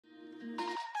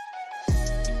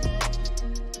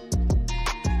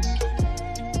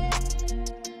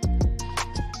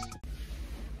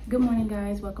Good morning,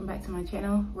 guys. Welcome back to my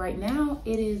channel. Right now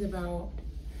it is about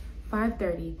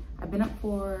 5:30. I've been up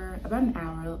for about an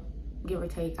hour, give or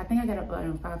take. I think I got up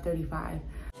around 5:35.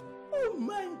 Oh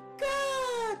my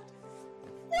god,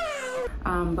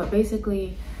 wow. But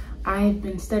basically I've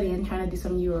been studying, trying to do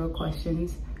some Euro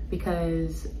questions,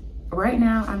 because right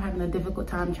now I'm having a difficult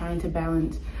time trying to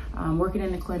balance working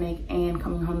in the clinic and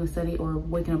coming home to study, or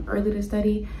waking up early to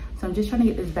study. So I'm just trying to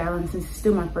get this balance since it's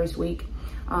still my first week.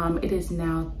 It is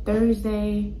now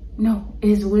Thursday. No, it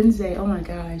is Wednesday. Oh my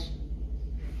gosh.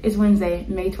 It's Wednesday,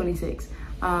 May 26th.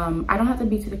 I don't have to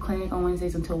be to the clinic on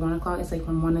Wednesdays until 1 o'clock. It's like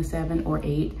from 1 to 7 or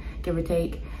 8, give or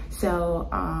take. So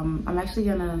I'm actually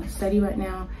gonna study right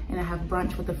now, and I have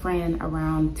brunch with a friend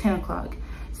around 10 o'clock.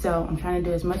 So I'm trying to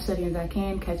do as much studying as I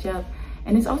can, catch up.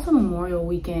 And it's also Memorial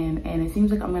weekend, and it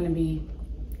seems like I'm gonna be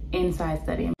inside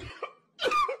studying.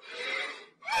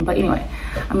 But anyway,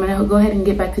 I'm gonna go ahead and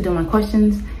get back to doing my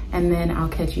questions, and then I'll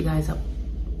catch you guys up,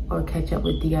 or catch up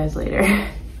with you guys later.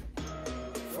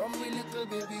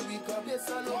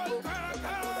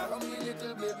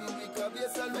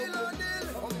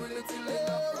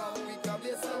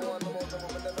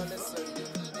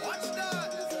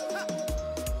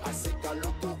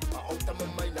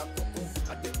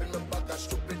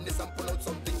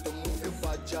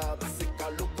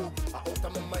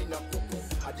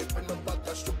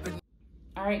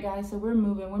 All right, guys, so we're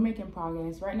moving, we're making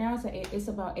progress. Right now it's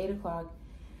about 8 o'clock.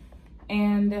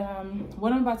 And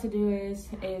what I'm about to do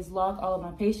is log all of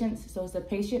my patients. So it's a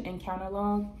patient encounter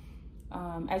log.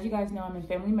 As you guys know, I'm in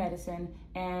family medicine,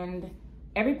 and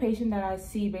every patient that I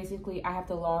see, basically I have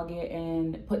to log it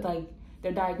and put like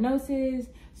their diagnosis.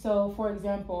 So for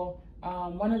example,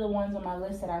 one of the ones on my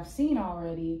list that I've seen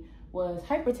already was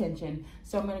hypertension.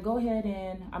 So I'm gonna go ahead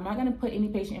and, I'm not gonna put any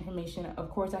patient information.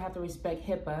 Of course, I have to respect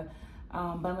HIPAA.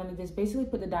 But I'm gonna just basically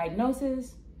put the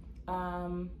diagnosis,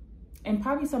 and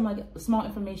probably some like small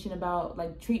information about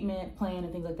like treatment plan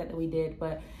and things like that that we did.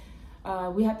 But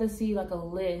we have to see like a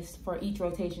list for each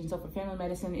rotation. So for family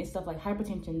medicine, it's stuff like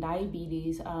hypertension,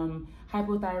 diabetes,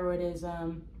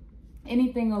 hypothyroidism,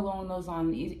 anything along those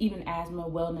lines, even asthma,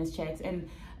 wellness checks. And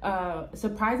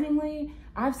surprisingly,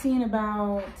 I've seen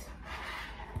about,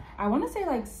 I wanna say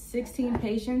like 16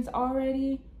 patients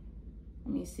already.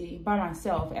 Let me see, by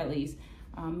myself at least.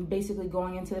 Basically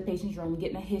going into the patient's room,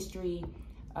 getting a history,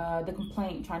 the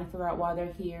complaint, trying to figure out why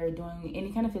they're here, doing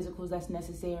any kind of physicals that's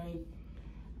necessary.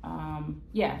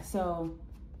 Yeah, so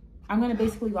I'm gonna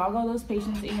basically log all those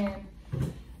patients in.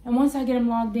 And once I get them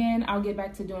logged in, I'll get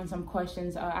back to doing some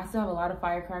questions. I still have a lot of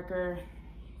firecracker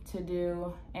to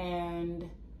do, and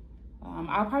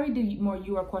I'll probably do more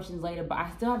Euro questions later, but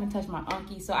I still haven't touched my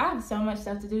Anki. So I have so much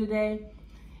stuff to do today.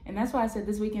 And that's why I said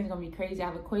this weekend is gonna be crazy. I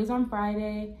have a quiz on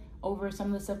Friday over some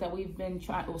of the stuff that we've been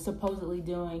supposedly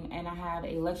doing. And I have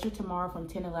a lecture tomorrow from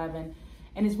 10 to 11.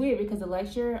 And it's weird because the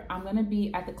lecture, I'm gonna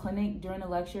be at the clinic during the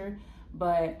lecture,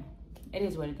 but it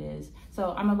is what it is.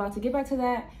 So I'm about to get back to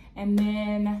that, and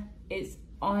then it's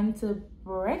on to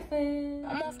breakfast.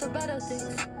 I'm off the better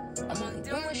things. I'm only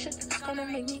doing shit that's gonna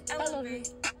make me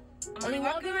elevate. Only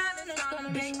walking around and it's gonna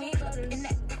make me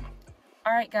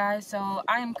All right, guys, so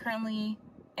I am currently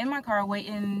in my car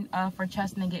waiting for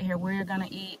Cheston to get here. We're gonna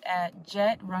eat at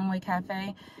Jet Runway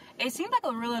Cafe. It seems like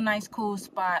a really nice, cool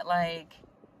spot. Like,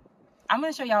 I'm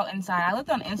gonna show y'all inside. I looked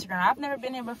on Instagram. I've never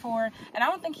been here before, and I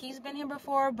don't think he's been here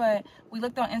before, but we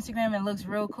looked on Instagram and it looks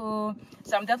real cool.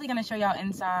 So I'm definitely gonna show y'all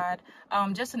inside.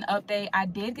 Just an update, I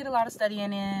did get a lot of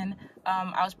studying in.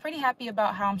 I was pretty happy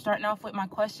about how I'm starting off with my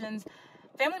questions.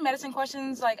 Family medicine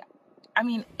questions, like, I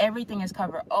mean, everything is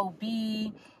covered.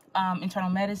 OB, internal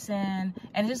medicine,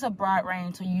 and it's just a broad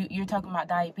range. So you're talking about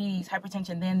diabetes,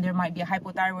 hypertension, then there might be a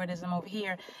hypothyroidism over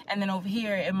here, and then over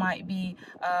here it might be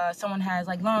someone has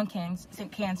like lung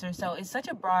cancer. So it's such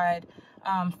a broad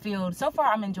field. So far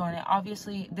I'm enjoying it.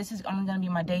 Obviously this is only going to be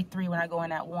my day 3 when I go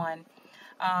in at 1,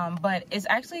 but it's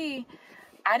actually,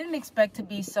 I didn't expect to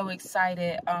be so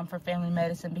excited for family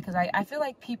medicine, because I feel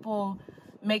like people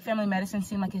make family medicine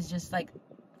seem like it's just like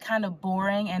kind of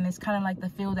boring, and it's kind of like the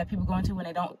field that people go into when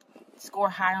they don't score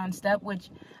high on STEP,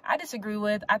 which I disagree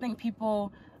with. I think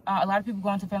people, a lot of people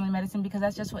go into family medicine because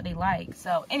that's just what they like.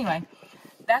 So anyway,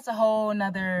 that's a whole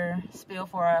nother spiel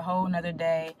for a whole nother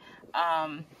day.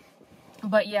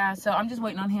 But yeah, so I'm just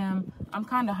waiting on him. I'm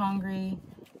kind of hungry,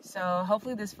 so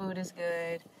hopefully this food is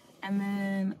good. And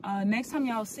then next time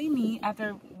y'all see me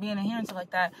after being in here and stuff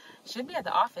like that, should be at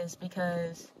the office,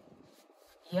 because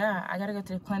yeah, I gotta go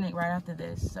to the clinic right after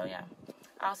this. So yeah,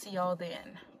 I'll see y'all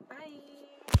then. Bye.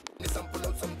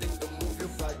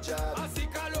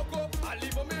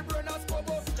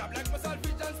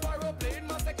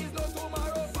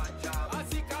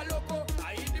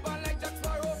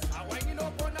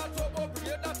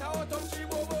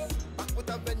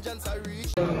 All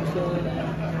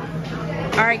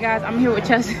right, guys, I'm here with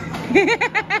Chestin.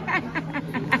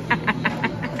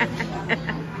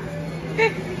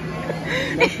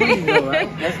 That's funny though,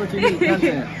 right? That's what you need,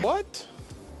 content. What?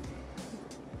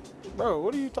 Bro,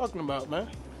 what are you talking about, man?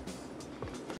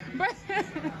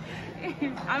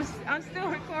 I'm still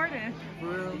recording. For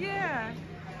real? Yeah.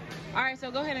 All right,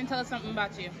 so go ahead and tell us something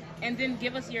about you, and then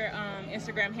give us your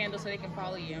Instagram handle so they can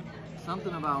follow you.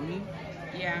 Something about me?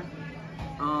 Yeah.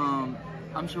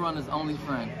 I'm Sharonda's only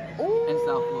friend Ooh, in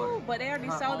South Florida. but they already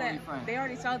Her saw only that. friend. They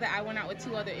already saw that I went out with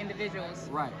 2 other individuals.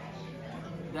 Right.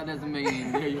 That doesn't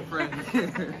mean they're your friend.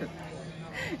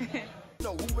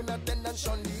 No, we not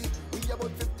tension lead. We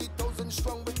about 50,000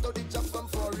 strong without the job from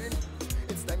foreign.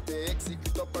 It's time to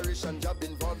execute operation job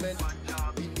involvement.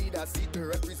 We need a seat to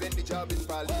represent the job in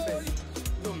parliament.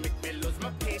 Don't make me lose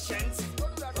my patience.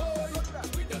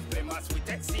 We just blame us with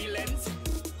excellence.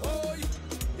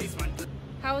 This man.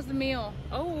 How was the meal?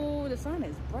 Oh, the sun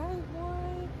is bright,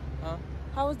 boy. Huh?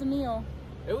 How was the meal?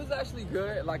 It was actually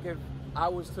good. Like if I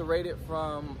was to rate it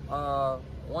from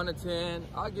 1 to 10,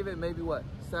 I'll give it maybe what,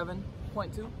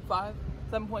 7.25?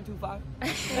 7.25?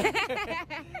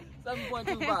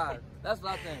 7.25. That's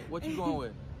what I think. What you going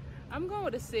with? I'm going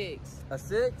with a 6. A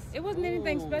 6? It wasn't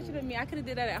anything Ooh. special to me. I could have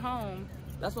did that at home.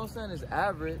 That's what I'm saying, is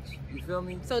average. You feel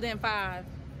me? So then 5.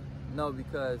 No,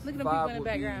 because Look at the 5 people in the would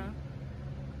background. be,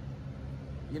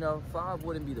 you know, 5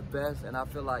 wouldn't be the best, and I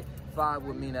feel like 5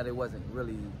 would mean that it wasn't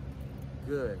really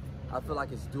good. I feel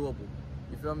like it's doable.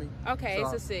 You feel me? Okay,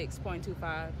 So, it's a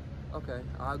 6.25. Okay,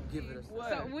 I'll give it a 6.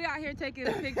 So we out here taking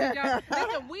a picture, y'all.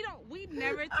 Listen, we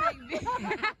never take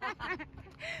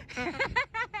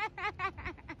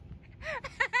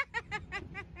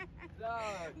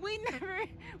we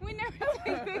never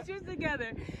take pictures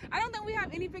together. I don't think we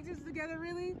have any pictures together,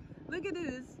 really. Look at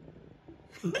this.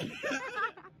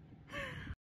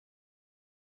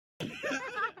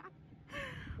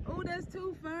 Oh, that's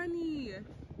too funny.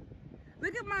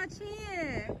 Look at my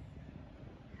chin.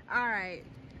 All right,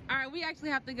 we actually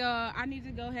have to go. I need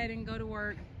to go ahead and go to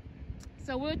work.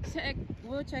 So we'll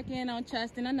check in on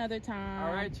Chestin another time.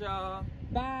 All right, y'all.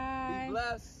 Bye. Be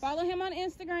blessed. Follow him on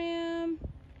Instagram.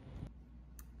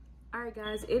 All right,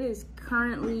 guys, it is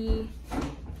currently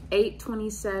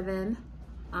 8:27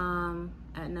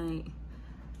 at night.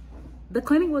 The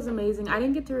clinic was amazing. I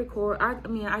didn't get to record. I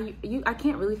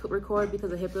can't really record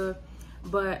because of HIPAA,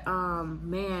 but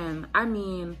man, I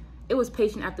mean, it was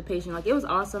patient after patient. Like, it was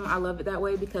awesome. I love it that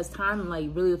way because time like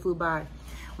really flew by.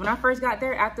 When I first got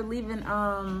there after leaving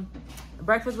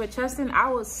breakfast with Chestin, I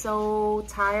was so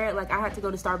tired. Like, I had to go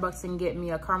to Starbucks and get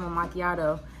me a caramel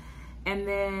macchiato. And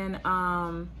then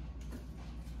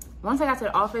once I got to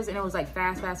the office and it was like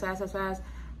fast,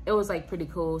 it was like pretty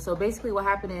cool. So basically what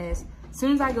happened is, as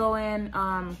soon as I go in,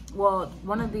 well,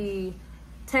 one of the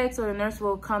techs or the nurse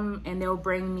will come and they'll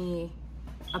bring me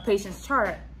a patient's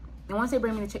chart. And once they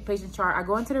bring me the patient's chart, I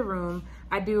go into the room,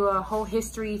 I do a whole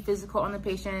history, physical on the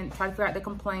patient, try to figure out the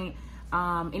complaint,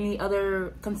 any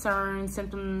other concerns,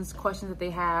 symptoms, questions that they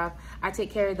have. I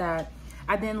take care of that.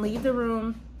 I then leave the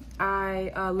room.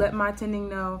 I let my attending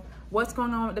know what's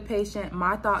going on with the patient,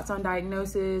 my thoughts on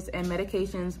diagnosis and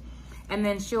medications. And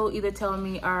then she'll either tell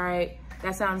me, all right,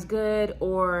 that sounds good,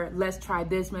 or let's try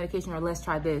this medication, or let's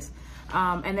try this.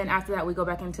 And then after that, we go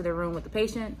back into the room with the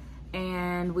patient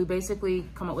and we basically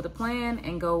come up with a plan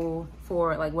and go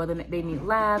for like whether they need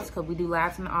labs, because we do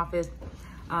labs in the office.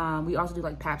 We also do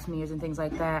like pap smears and things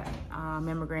like that,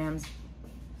 mammograms.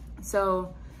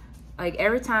 So like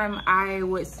every time I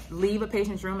would leave a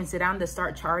patient's room and sit down to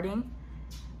start charting,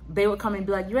 they would come and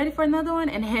be like, you ready for another one?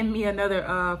 And hand me another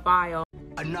file.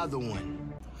 Another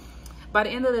one. By the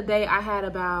end of the day, I had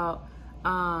about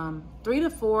 3 to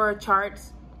 4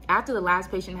 charts after the last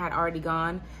patient had already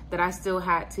gone that I still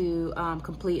had to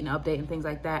complete and update and things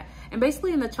like that. And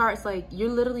basically in the charts, like, you're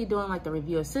literally doing like the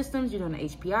review of systems, you're doing the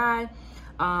HPI,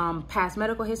 past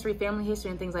medical history, family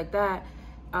history, and things like that.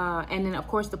 And then of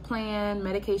course the plan,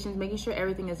 medications, making sure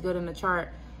everything is good in the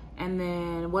chart. And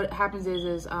then what happens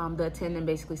is the attendant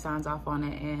basically signs off on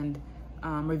it and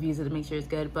reviews it to make sure it's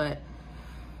good. But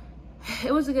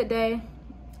it was a good day.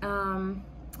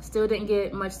 Still didn't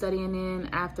get much studying in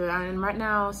after. And right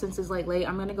now, since it's like late,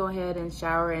 I'm gonna go ahead and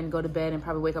shower and go to bed and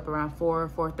probably wake up around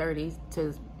 4:30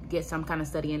 to get some kind of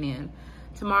studying in.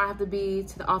 Tomorrow I have to be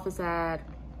to the office at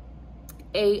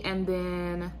 8, and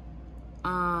then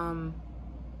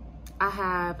I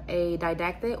have a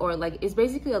didactic, or like, it's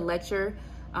basically a lecture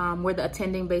where the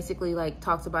attending basically like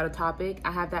talks about a topic.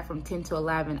 I have that from 10 to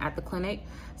 11 at the clinic.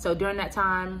 So during that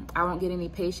time, I won't get any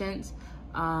patients,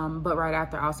 but right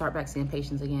after I'll start back seeing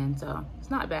patients again. So it's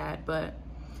not bad, but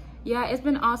Yeah, it's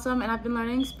been awesome, and I've been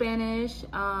learning Spanish.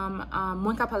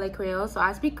 Muy capable Creole, so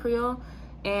I speak Creole,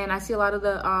 and I see a lot of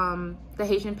the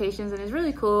Haitian patients, and it's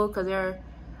really cool because they're,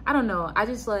 I don't know, I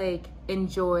just like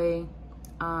enjoy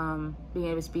being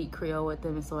able to speak Creole with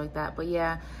them and stuff like that. But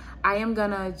yeah, I'm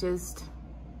gonna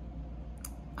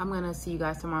see you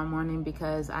guys tomorrow morning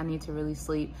because I need to really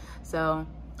sleep. So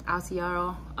I'll see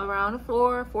y'all around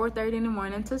 4:30 in the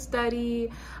morning to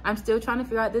study. I'm still trying to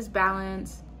figure out this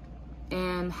balance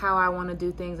and how I want to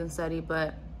do things and study,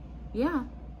 but yeah,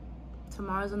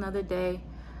 tomorrow's another day.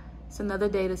 It's another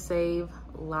day to save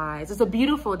lives. It's a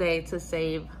beautiful day to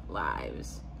save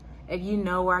lives. If you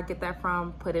know where I get that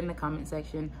from, put it in the comment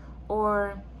section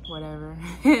or whatever.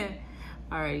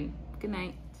 Alrighty, good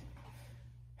night.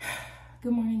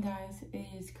 Good morning, guys. It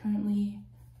is currently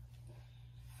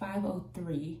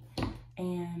 5:03,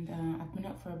 and I've been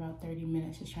up for about 30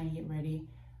 minutes just trying to get ready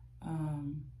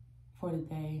for the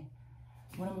day.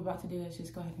 What I'm about to do is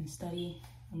just go ahead and study.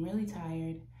 I'm really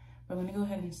tired, but I'm gonna go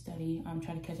ahead and study. I'm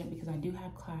trying to catch up because I do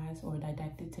have class or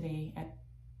didactic today at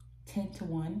 10 to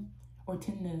 1 or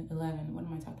 10 to 11. What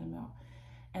am I talking about?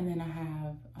 And then I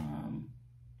have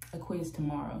a quiz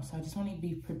tomorrow. So I just want to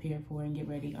be prepared for it and get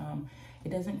ready. It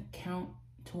doesn't count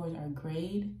towards our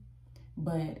grade,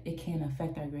 but it can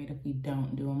affect our grade if we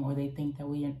don't do them or they think that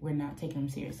we're not taking them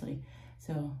seriously.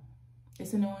 So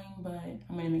it's annoying, but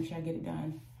I'm gonna make sure I get it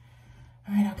done.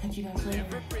 All right, I'll catch you guys later.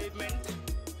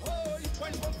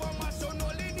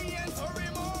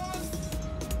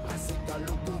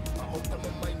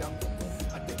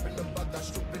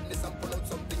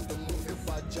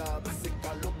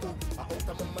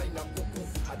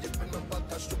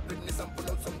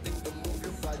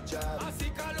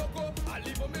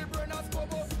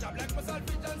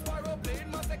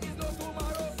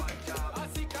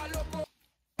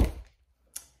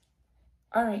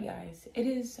 All right, guys, it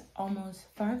is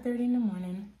almost 5:30 in the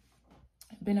morning.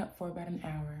 I've been up for about an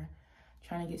hour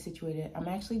trying to get situated. I'm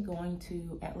actually going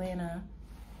to Atlanta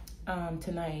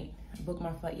tonight. I booked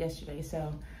my flight yesterday,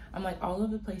 so I'm like all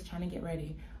over the place trying to get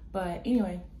ready. But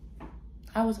anyway,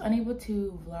 I was unable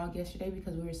to vlog yesterday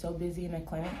because we were so busy in the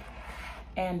clinic.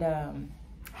 And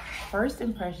first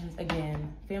impressions,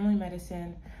 again, family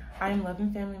medicine. I am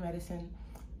loving family medicine.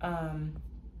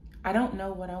 I don't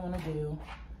know what I want to do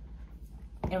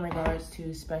in regards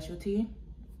to specialty.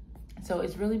 So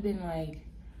it's really been like,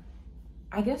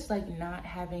 I guess like not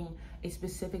having a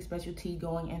specific specialty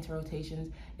going into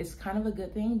rotations is kind of a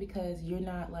good thing because you're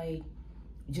not like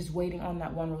just waiting on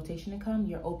that one rotation to come.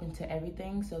 You're open to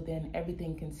everything. So then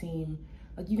everything can seem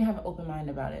like you can have an open mind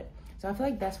about it. So I feel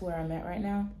like that's where I'm at right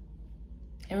now.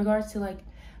 In regards to like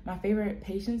my favorite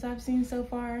patients I've seen so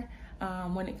far,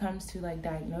 when it comes to like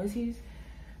diagnoses,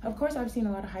 of course I've seen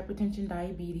a lot of hypertension,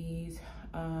 diabetes,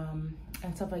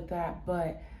 and stuff like that,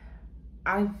 but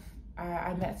I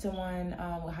met someone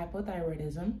with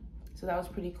hypothyroidism, so that was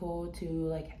pretty cool to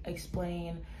like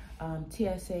explain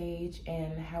TSH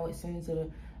and how it sends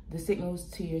the signals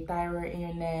to your thyroid in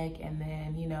your neck, and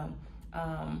then you know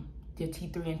your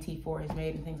T3 and T4 is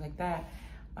made and things like that.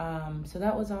 So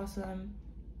that was awesome.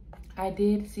 I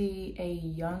did see a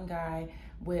young guy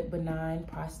with benign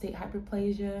prostate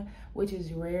hyperplasia, which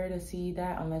is rare to see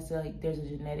that unless like there's a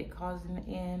genetic cause in the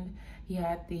end. He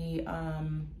had the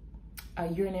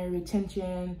urinary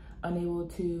retention, unable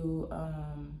to,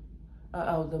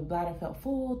 the bladder felt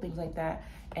full, things like that.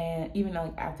 And even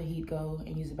like after he'd go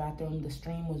and use the bathroom, the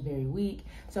stream was very weak.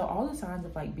 So all the signs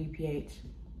of like BPH.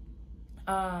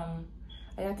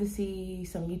 I got to see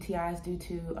some UTIs due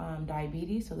to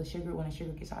diabetes. So the sugar, when the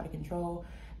sugar gets out of control,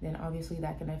 then obviously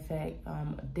that can affect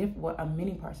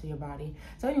many parts of your body.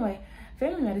 So anyway,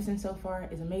 family medicine so far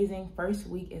is amazing. First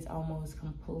week is almost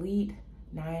complete.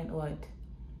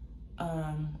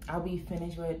 I'll be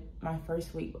finished with my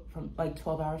first week from like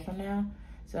 12 hours from now.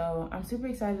 So I'm super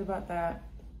excited about that.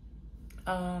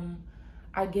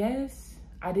 I guess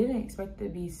I didn't expect it to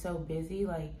be so busy.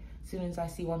 Like as soon as I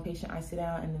see one patient, I sit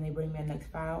down and then they bring me a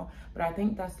next file. But I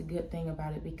think that's the good thing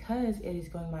about it because it is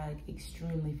going by like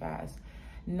extremely fast.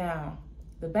 Now,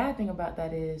 the bad thing about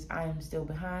that is I am still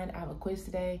behind. I have a quiz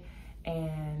today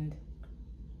and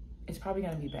it's probably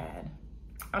gonna be bad.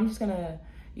 I'm just gonna,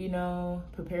 you know,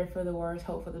 prepare for the worst,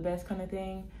 hope for the best kind of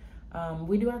thing.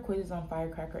 We do our quizzes on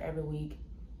Firecracker every week.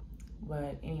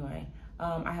 But anyway,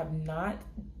 I have not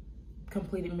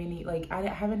completed many, like I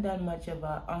haven't done much of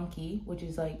Anki, which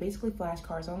is like basically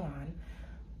flashcards online.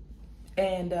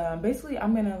 And basically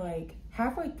I'm gonna like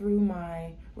halfway through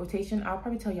my rotation, I'll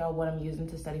probably tell y'all what I'm using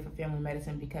to study for family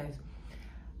medicine because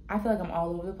I feel like I'm all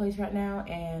over the place right now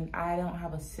and I don't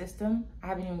have a system. I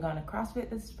haven't even gone to CrossFit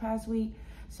this past week.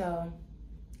 So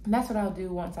And that's what I'll do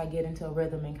once I get into a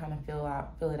rhythm and kind of fill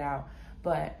it out.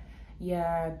 But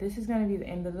yeah, this is gonna be the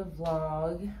end of the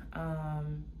vlog.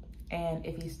 And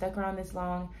if you stuck around this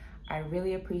long, I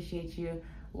really appreciate you.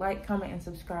 Like, comment, and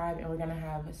subscribe, and we're gonna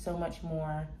have so much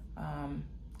more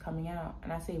coming out.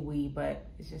 And I say we, but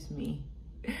it's just me.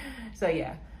 So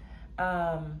yeah,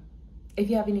 if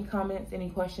you have any comments, any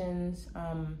questions,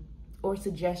 or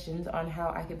suggestions on how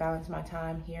I could balance my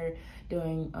time here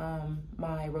doing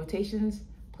my rotations,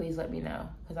 please let me know,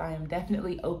 because I am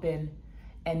definitely open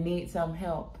and need some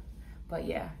help. But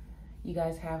yeah, you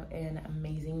guys have an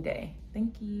amazing day.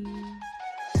 Thank you.